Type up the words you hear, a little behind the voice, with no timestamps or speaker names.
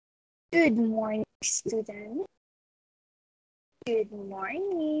Good morning, student. Good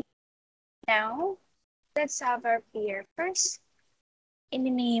morning. Now, let's have our prayer first. In the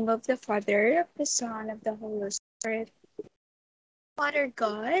name of the Father, of the Son, of the Holy Spirit. Father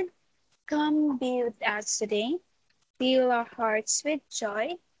God, come be with us today. Fill our hearts with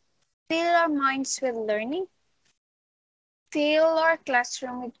joy. Fill our minds with learning. Fill our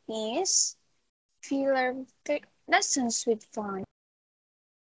classroom with peace. Fill our lessons with fun.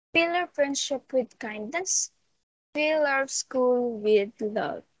 Fill our friendship with kindness. Fill our school with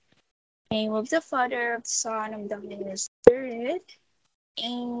love. In the name of the Father, of the Son, of the Holy Spirit.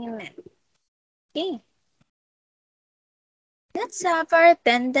 Amen. Okay, let's have our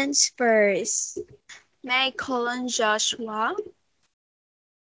attendance first. May I call on Joshua?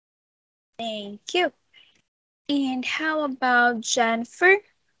 Thank you. And how about Jennifer?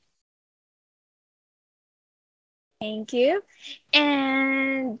 Thank you.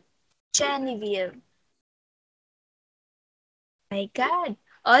 And Genevieve. My God,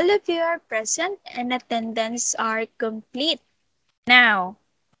 all of you are present and attendance are complete. Now,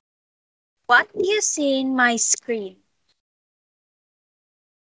 what do you see in my screen?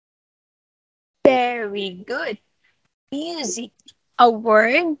 Very good. Music. A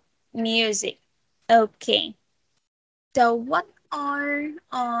word, music. Okay. So what are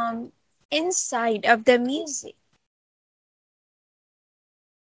inside of the music?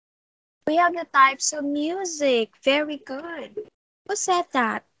 We have the types of music. Very good. Who said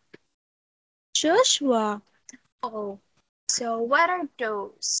that? Joshua. Oh, so what are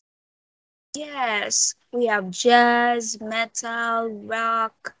those? Yes, we have jazz, metal,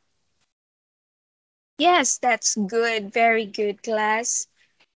 rock. Yes, that's good. Very good, class.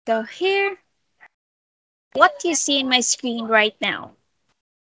 So here, what do you see in my screen right now?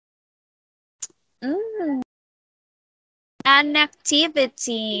 Mm, an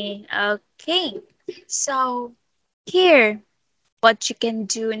activity. Okay. So here, what you can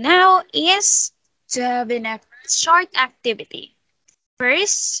do now is to have a short activity.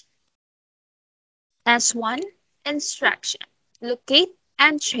 First, S1 instruction. Locate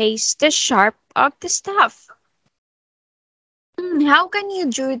and trace the shape of the staff. How can you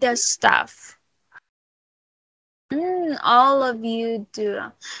do the stuff? All of you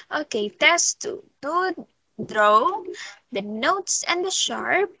do. Okay, test two. Do draw the notes and the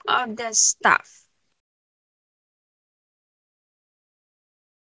shape of the stuff.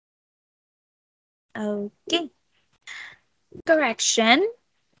 Okay. Correction.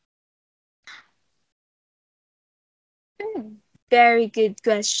 Hmm, Very good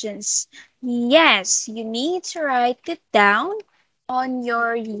questions. Yes, you need to write it down on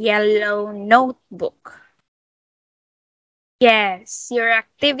your yellow notebook. Yes, your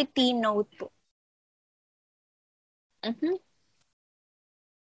activity notebook. Mhm.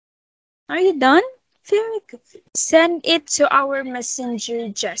 Are you done? Very good. Send it to our messenger,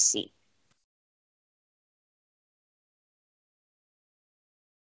 Jessie.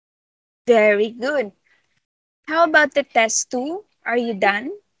 Very good. How about the test two? Are you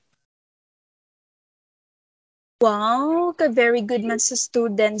done? Wow, ka very good man sa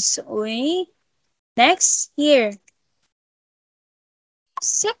students. Uy. Next, here.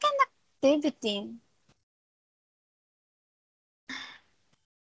 Second activity.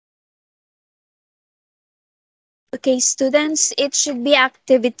 Okay, students, it should be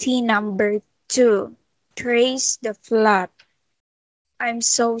activity number 2. Trace the plot. I'm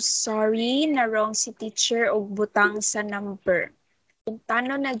so sorry na wrong si teacher og butang sa number.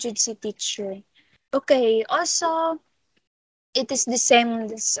 Tano na jud si teacher. Okay, also, it is the same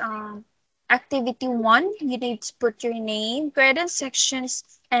as activity 1. You need to put your name, grade and sections,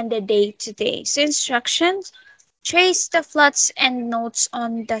 and the day today. So instructions, trace the plots and notes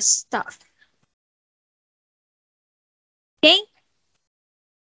on the stuff. Okay?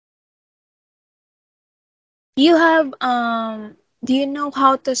 You have do you know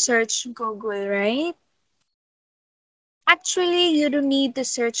how to search Google, right? Actually, you don't need to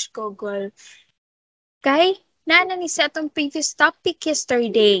search Google. Kay, nana ni sa atong previous topic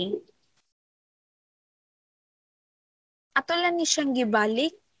yesterday. Ato lang ni siyang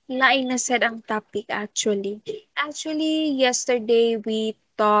gibalik. Lain na sad ang topic actually. Actually, yesterday we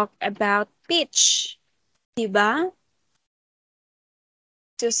talked about pitch. Diba?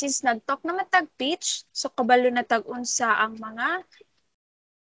 So since nag-talk naman tag pitch, so kabalo na tag-unsa ang mga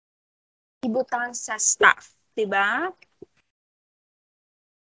ibutang sa staff. Diba?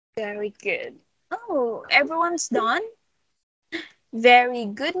 Very good. Oh, everyone's done? Very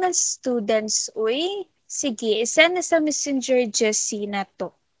good na students. Uy, sige, send na sa messenger Jessie na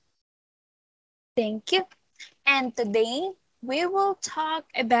to. Thank you. And today, we will talk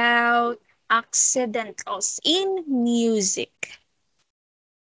about accidentals in music.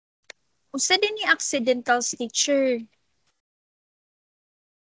 Usa din ni accidentals, teacher.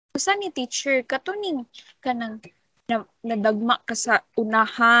 Usa ni teacher katuning kanang nadagma ka sa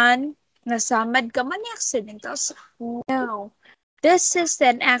unahan, nasamad ka man ni accidentals. No. This is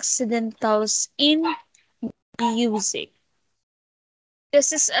an accidentals in music.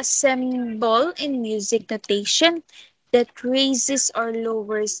 This is a symbol in music notation that raises or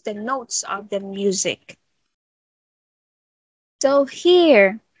lowers the notes of the music. So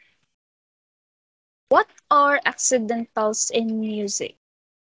here, what are accidentals in music?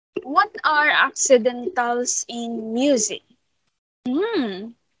 What are accidentals in music?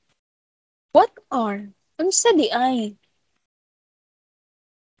 Hmm, what are? Unsa di ay?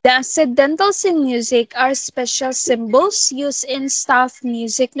 The accidentals in music are special symbols used in staff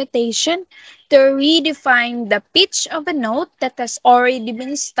music notation to redefine the pitch of a note that has already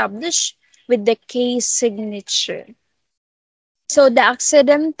been established with the case signature. So the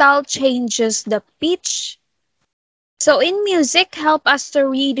accidental changes the pitch. So in music, help us to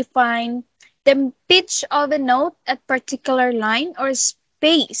redefine the pitch of a note at particular line or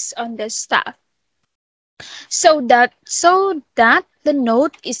space on the staff. So that the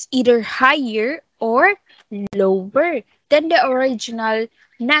note is either higher or lower than the original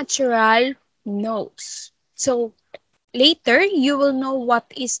natural notes. So later you will know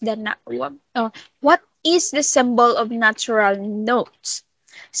what is the symbol of natural notes.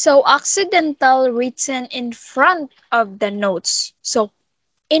 So accidental written in front of the notes. So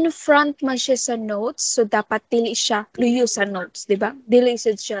in front man siya sa notes, so dapat dili siya luyo sa notes, di ba? Dili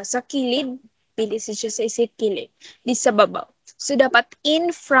siya sa kilid, dili siya sa isip kilid, di sa babaw. So dapat in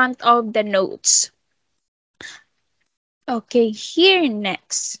front of the notes. Okay, here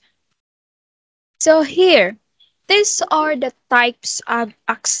next. So here, these are the types of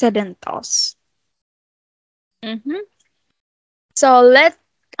accidentals. Mhm. So let's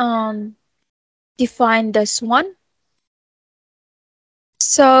define this one.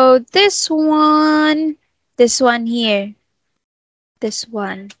 So this one here, this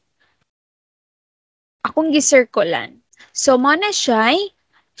one. Akong gi-circlean. So, mo na siya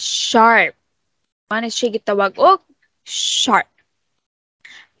sharp. Mo na siya gitawag og sharp.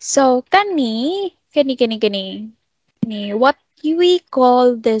 So, kani, what we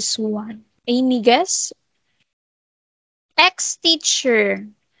call this one? Any guess? X teacher.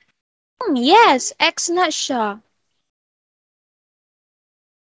 Yes, X na siya.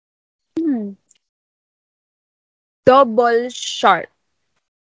 Hmm, double sharp.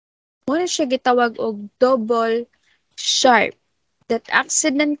 Mo na siya gitawag og double sharp. That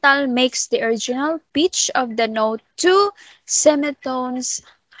accidental makes the original pitch of the note two semitones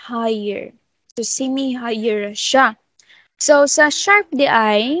higher. So, semi-higher siya. So, sa sharp di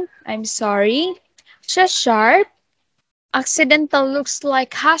ay, I'm sorry, sa sharp, accidental looks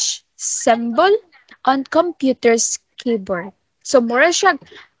like hash symbol on computer's keyboard. So, mura siya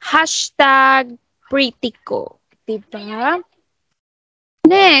hashtag pretty ko. Diba?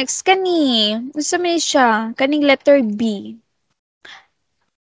 Next, Unsa may siya? Kaning letter B.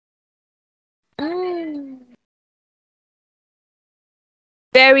 Mm.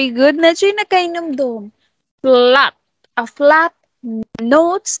 Very good. Medyo nakainomdom. Flat. A flat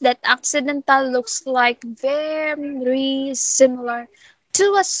notes that accidental looks like very similar to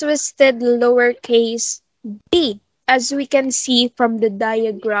a twisted lowercase b, as we can see from the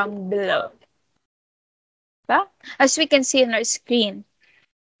diagram below. Diba? As we can see on our screen.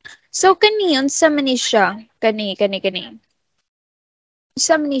 So, unsa man ni siya? Kani.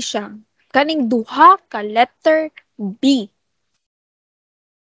 Unsa man ni siya? Kaning duha ka letter B.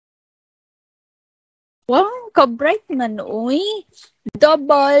 Wow, ka-bright man, oy.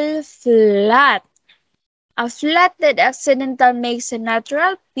 Double flat. A flatted accidental makes a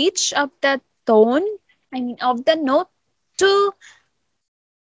natural pitch of the of the note two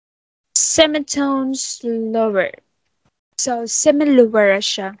semitones lower. So, semi-lower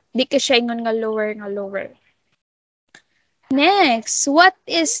siya. Di ka siya ingon nga lower. Next, what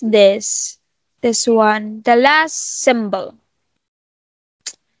is this? This one, the last symbol.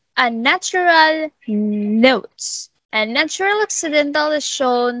 A natural notes. A natural accidental is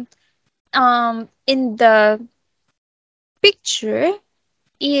shown in the picture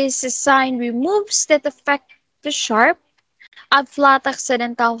is a sign removes that affect the sharp. A flat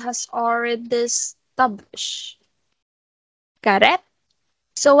accidental has already established. Got it?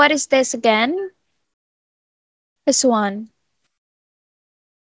 So what is this again? This one.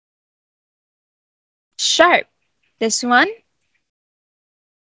 Sharp. This one.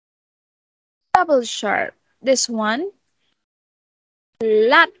 Double sharp. This one.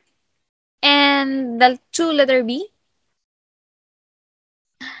 flat. And the two letter B,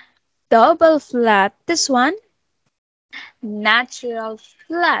 double flat. This one, natural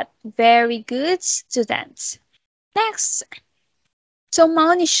flat. Very good, students. Next, so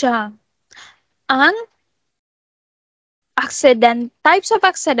mauni siya ang types of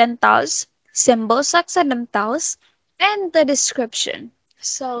accidentals, symbols accidentals, and the description.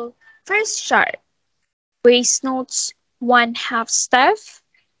 So, first chart, grace notes 1/2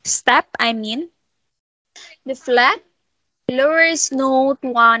 I mean, the flat, lowers note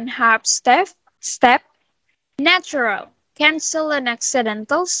 1/2 step, natural, cancel and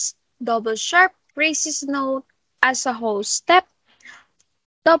accidentals, double sharp, raises note as a whole step,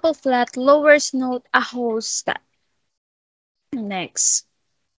 double flat, lowers note a whole step. Next.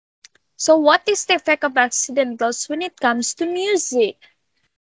 So what is the effect of accidentals when it comes to music?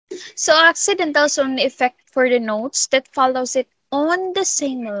 So accidentals only effect for the notes that follows it on the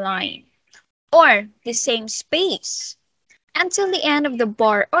same line or the same space until the end of the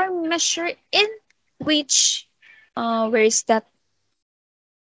bar or measure in which where is that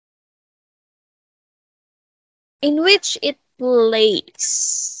in which it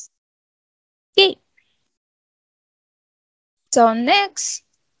plays. Okay. So next,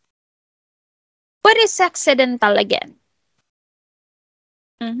 what is accidental again?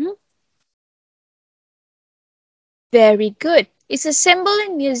 Mhm. Very good. It's a symbol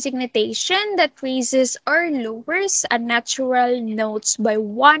in music notation that raises or lowers a natural notes by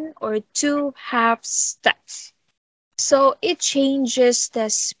one or two half steps. So it changes the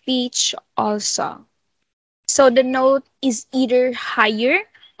speech also. So the note is either higher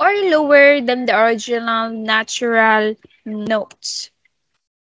or lower than the original natural notes.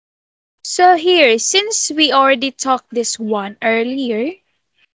 So here, since we already talked this one earlier,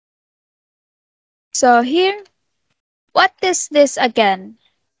 so here, what is this again?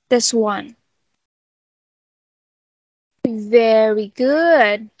 This one. Very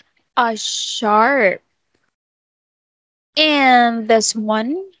good. A sharp. And this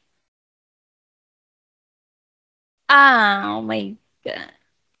one. Oh my god.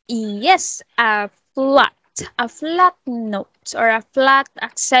 Yes, a flat. A flat note or a flat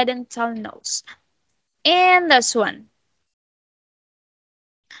accidental note. And this one.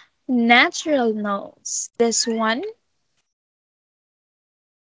 Natural notes. This one.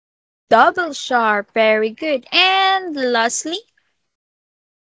 Double sharp. Very good. And lastly,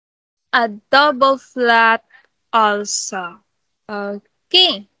 a double flat also.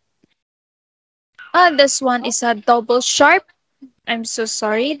 Okay. This one is a double sharp. I'm so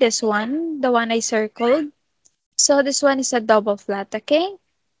sorry. This one, the one I circled. So this one is a double flat, okay?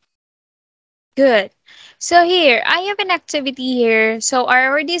 Good. So here, I have an activity here. So I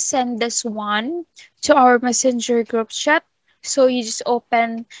already sent this one to our messenger group chat. So you just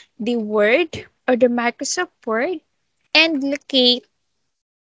open the Word or the Microsoft Word and locate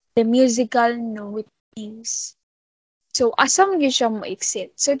the musical note names. So asam yun siya mo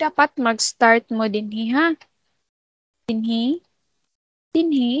exit. So dapat mag-start mo dinhi ha. Dinhi,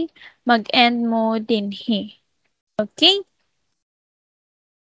 dinhi, mag-end mo dinhi. Okay?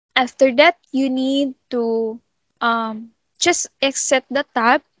 After that, you need to just exit the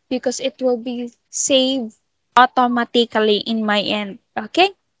tab because it will be saved automatically in my end.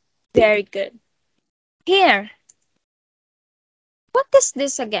 Okay? Very good. Here, what is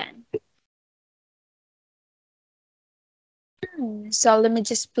this again? So let me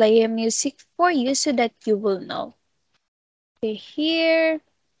just play a music for you so that you will know. Okay, here.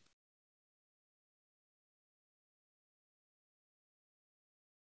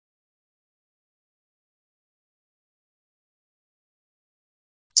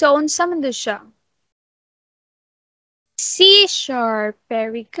 So, unsa man do siya? C sharp.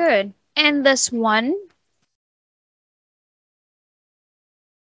 Very good. And this one?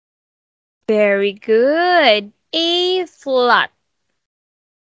 Very good. A flat.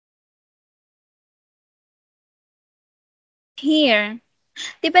 Here.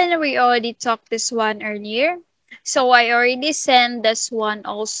 Depende, we already talked this one earlier. So I already sent this one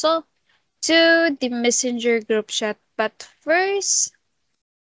also to the messenger group chat. But first,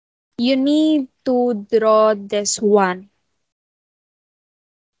 you need to draw this one.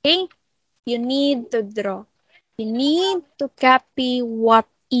 Okay? You need to draw. You need to copy what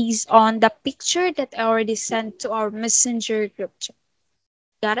is on the picture that I already sent to our messenger group chat.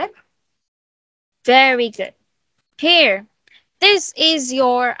 Got it? Very good. Here, this is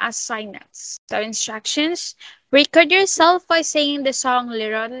your assignments. So instructions, record yourself by singing the song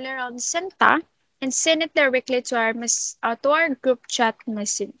Liron Liron Senta and send it directly to our group chat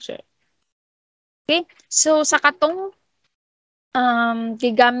messenger. Okay? So sa katong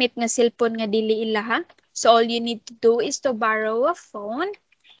gigamit nga cellphone nga dili ila ha. So all you need to do is to borrow a phone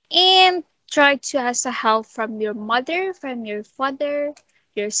and try to ask a help from your mother, from your father,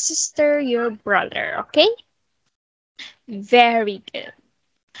 your sister, your brother. Okay? Very good.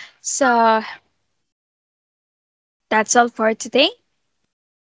 So that's all for today.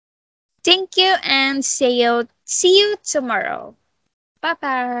 Thank you and see you tomorrow. Bye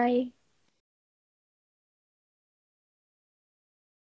bye.